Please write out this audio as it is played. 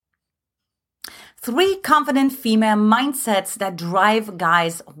3 confident female mindsets that drive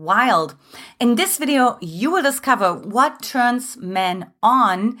guys wild. In this video, you will discover what turns men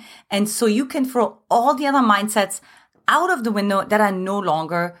on, and so you can throw all the other mindsets out of the window that are no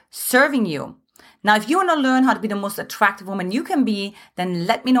longer serving you. Now, if you want to learn how to be the most attractive woman you can be, then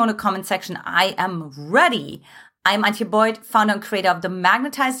let me know in the comment section. I am ready. I'm Antje Boyd, founder and creator of the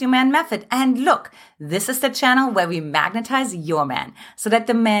Magnetize Your Man Method. And look, this is the channel where we magnetize your man so that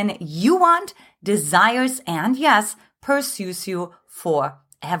the man you want desires and, yes, pursues you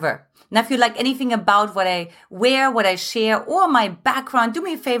forever. Now, if you like anything about what I wear, what I share, or my background, do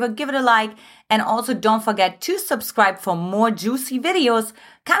me a favor, give it a like. And also don't forget to subscribe for more juicy videos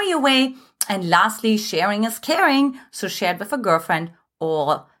coming your way. And lastly, sharing is caring, so share it with a girlfriend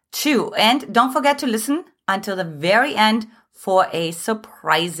or two. And don't forget to listen until the very end for a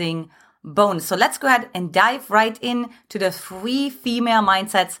surprising bonus. So let's go ahead and dive right in to the 3 female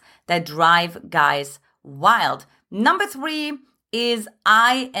mindsets that drive guys wild. Number 3 is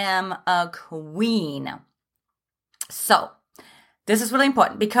I am a queen. So this is really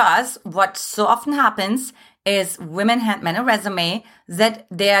important because what so often happens is women hand men a resume that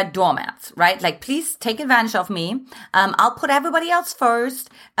they're doormats, right? Like, please take advantage of me. I'll put everybody else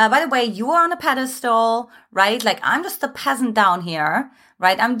first. By the way, you are on a pedestal, right? Like, I'm just a peasant down here,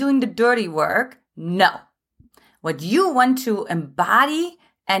 right? I'm doing the dirty work. No. What you want to embody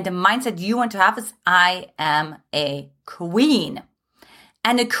and the mindset you want to have is I am a queen.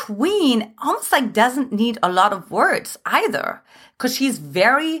 And a queen almost like doesn't need a lot of words either because she's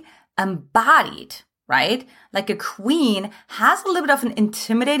very embodied, right? Like a queen has a little bit of an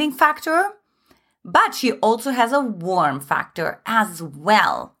intimidating factor, but she also has a warm factor as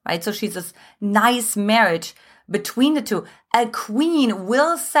well, right? So she's this nice marriage between the two. A queen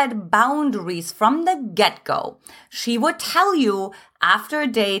will set boundaries from the get-go. She will tell you after a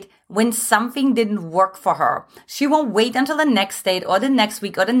date when something didn't work for her. She won't wait until the next date or the next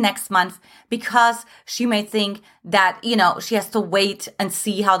week or the next month because she may think that, she has to wait and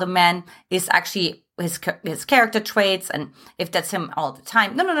see how the man is actually his character traits and if that's him all the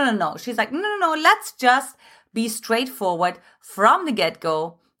time. No. She's like, no. Let's just be straightforward from the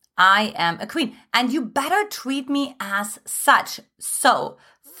get-go. I am a queen and you better treat me as such. So,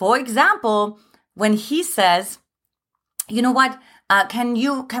 for example, when he says, you know what, can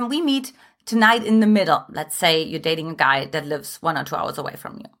we meet tonight in the middle? Let's say you're dating a guy that lives 1 or 2 hours away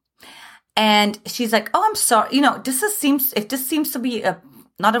from you. And she's like, oh, I'm sorry. If this seems to be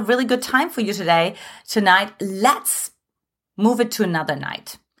not a really good time for you tonight, let's move it to another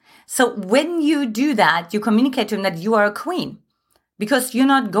night. So when you do that, you communicate to him that you are a queen. Because you're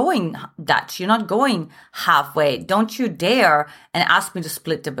not going Dutch. You're not going halfway. Don't you dare and ask me to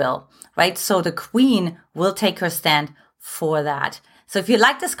split the bill, right? So the queen will take her stand for that. So if you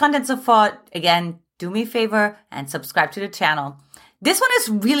like this content so far, again, do me a favor and subscribe to the channel. This one is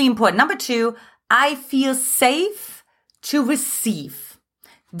really important. Number 2, I feel safe to receive.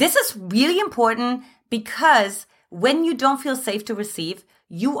 This is really important because when you don't feel safe to receive,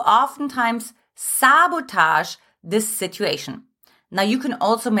 you oftentimes sabotage this situation. Now, you can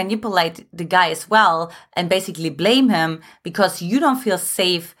also manipulate the guy as well and basically blame him because you don't feel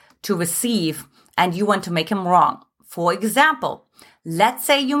safe to receive and you want to make him wrong. For example, let's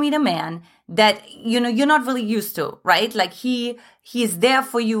say you meet a man that, you're not really used to, right? Like he is there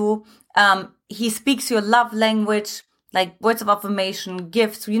for you. He speaks your love language, like words of affirmation,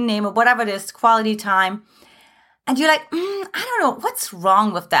 gifts, you name it, whatever it is, quality time. And you're like, I don't know, what's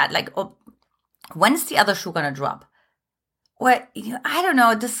wrong with that? Like, when's the other shoe going to drop? Or, I don't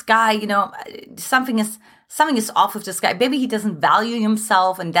know, this guy, something is off with this guy. Maybe he doesn't value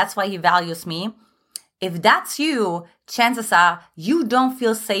himself and that's why he values me. If that's you, chances are you don't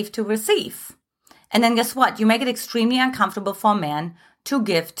feel safe to receive. And then guess what? You make it extremely uncomfortable for a man to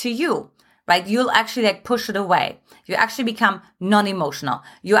give to you, right? You'll actually push it away. You actually become non-emotional.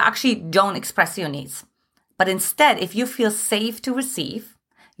 You actually don't express your needs. But instead, if you feel safe to receive,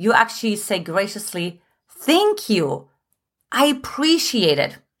 you actually say graciously, thank you. I appreciate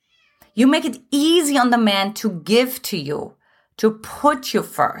it. You make it easy on the man to give to you, to put you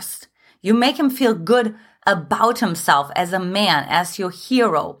first. You make him feel good about himself as a man, as your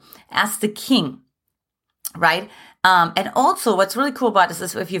hero, as the king, right? And also what's really cool about this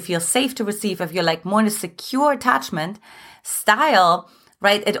is if you feel safe to receive, if you're like more in a secure attachment style,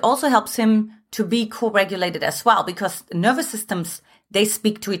 right? It also helps him to be co-regulated as well because nervous systems, they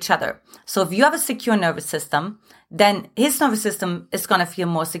speak to each other. So if you have a secure nervous system, then his nervous system is going to feel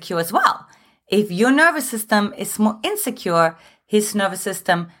more secure as well. If your nervous system is more insecure, his nervous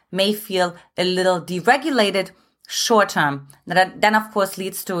system may feel a little deregulated. short term. That then, of course,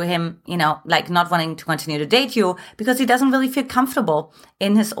 leads to him, like not wanting to continue to date you because he doesn't really feel comfortable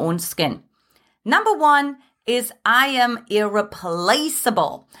in his own skin. Number 1 is I am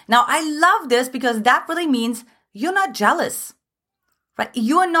irreplaceable. Now, I love this because that really means you're not jealous, right?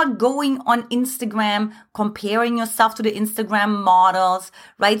 You are not going on Instagram, comparing yourself to the Instagram models,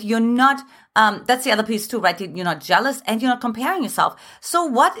 right? You're not, that's the other piece too, right? You're not jealous and you're not comparing yourself. So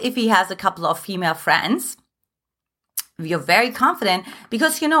what if he has a couple of female friends? You're very confident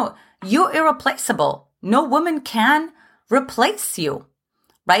because, you're irreplaceable. No woman can replace you.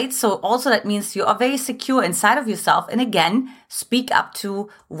 Right? So also that means you are very secure inside of yourself. And again, speak up to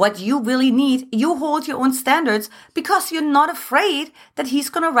what you really need. You hold your own standards because you're not afraid that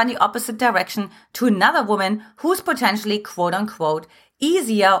he's going to run the opposite direction to another woman who's potentially quote unquote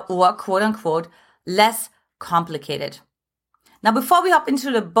easier or quote unquote less complicated. Now, before we hop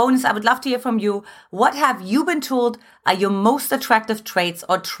into the bonus, I would love to hear from you. What have you been told are your most attractive traits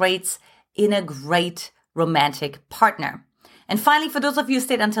or traits in a great romantic partner? And finally, for those of you who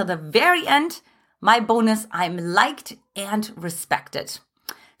stayed until the very end, my bonus, I'm liked and respected.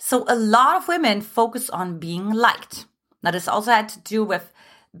 So a lot of women focus on being liked. Now, this also had to do with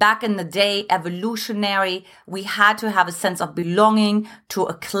back in the day, evolutionary. We had to have a sense of belonging to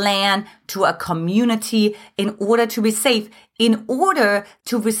a clan, to a community in order to be safe, in order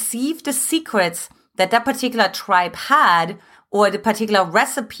to receive the secrets that particular tribe had or the particular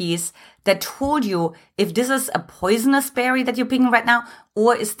recipes that told you if this is a poisonous berry that you're picking right now,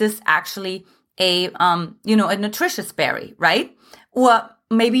 or is this actually a nutritious berry, right? Or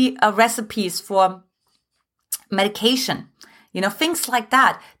maybe recipes for medication, things like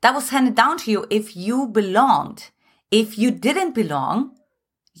that. That was handed down to you if you belonged. If you didn't belong,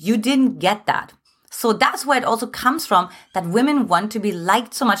 you didn't get that. So that's where it also comes from, that women want to be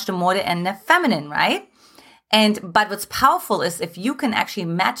liked so much the more they're feminine, right? But what's powerful is if you can actually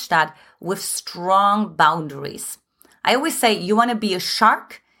match that with strong boundaries. I always say you want to be a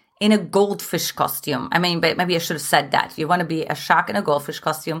shark in a goldfish costume. I mean, but maybe I should have said that. You want to be a shark in a goldfish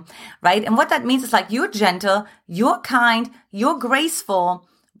costume, right? And what that means is like you're gentle, you're kind, you're graceful,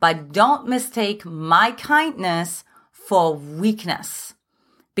 but don't mistake my kindness for weakness.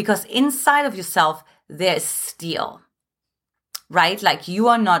 Because inside of yourself, there is steel, right? Like you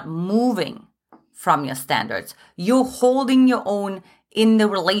are not moving from your standards. You're holding your own in the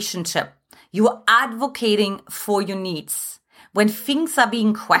relationship. You're advocating for your needs. When things are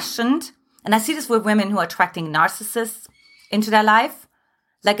being questioned, and I see this with women who are attracting narcissists into their life,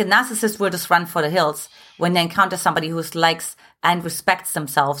 like a narcissist will just run for the hills when they encounter somebody who likes and respects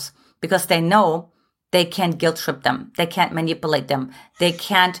themselves because they know they can't guilt trip them. They can't manipulate them. They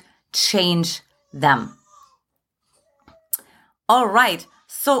can't change them. All right.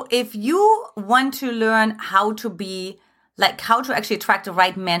 So if you want to learn how to actually attract the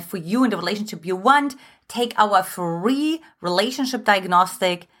right man for you in the relationship you want, take our free relationship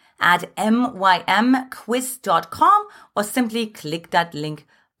diagnostic at mymquiz.com or simply click that link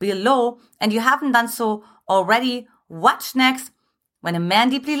below. And you haven't done so already, watch next. When a man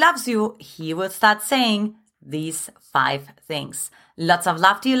deeply loves you, he will start saying these 5 things. Lots of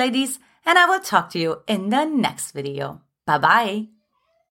love to you, ladies, and I will talk to you in the next video. Bye-bye.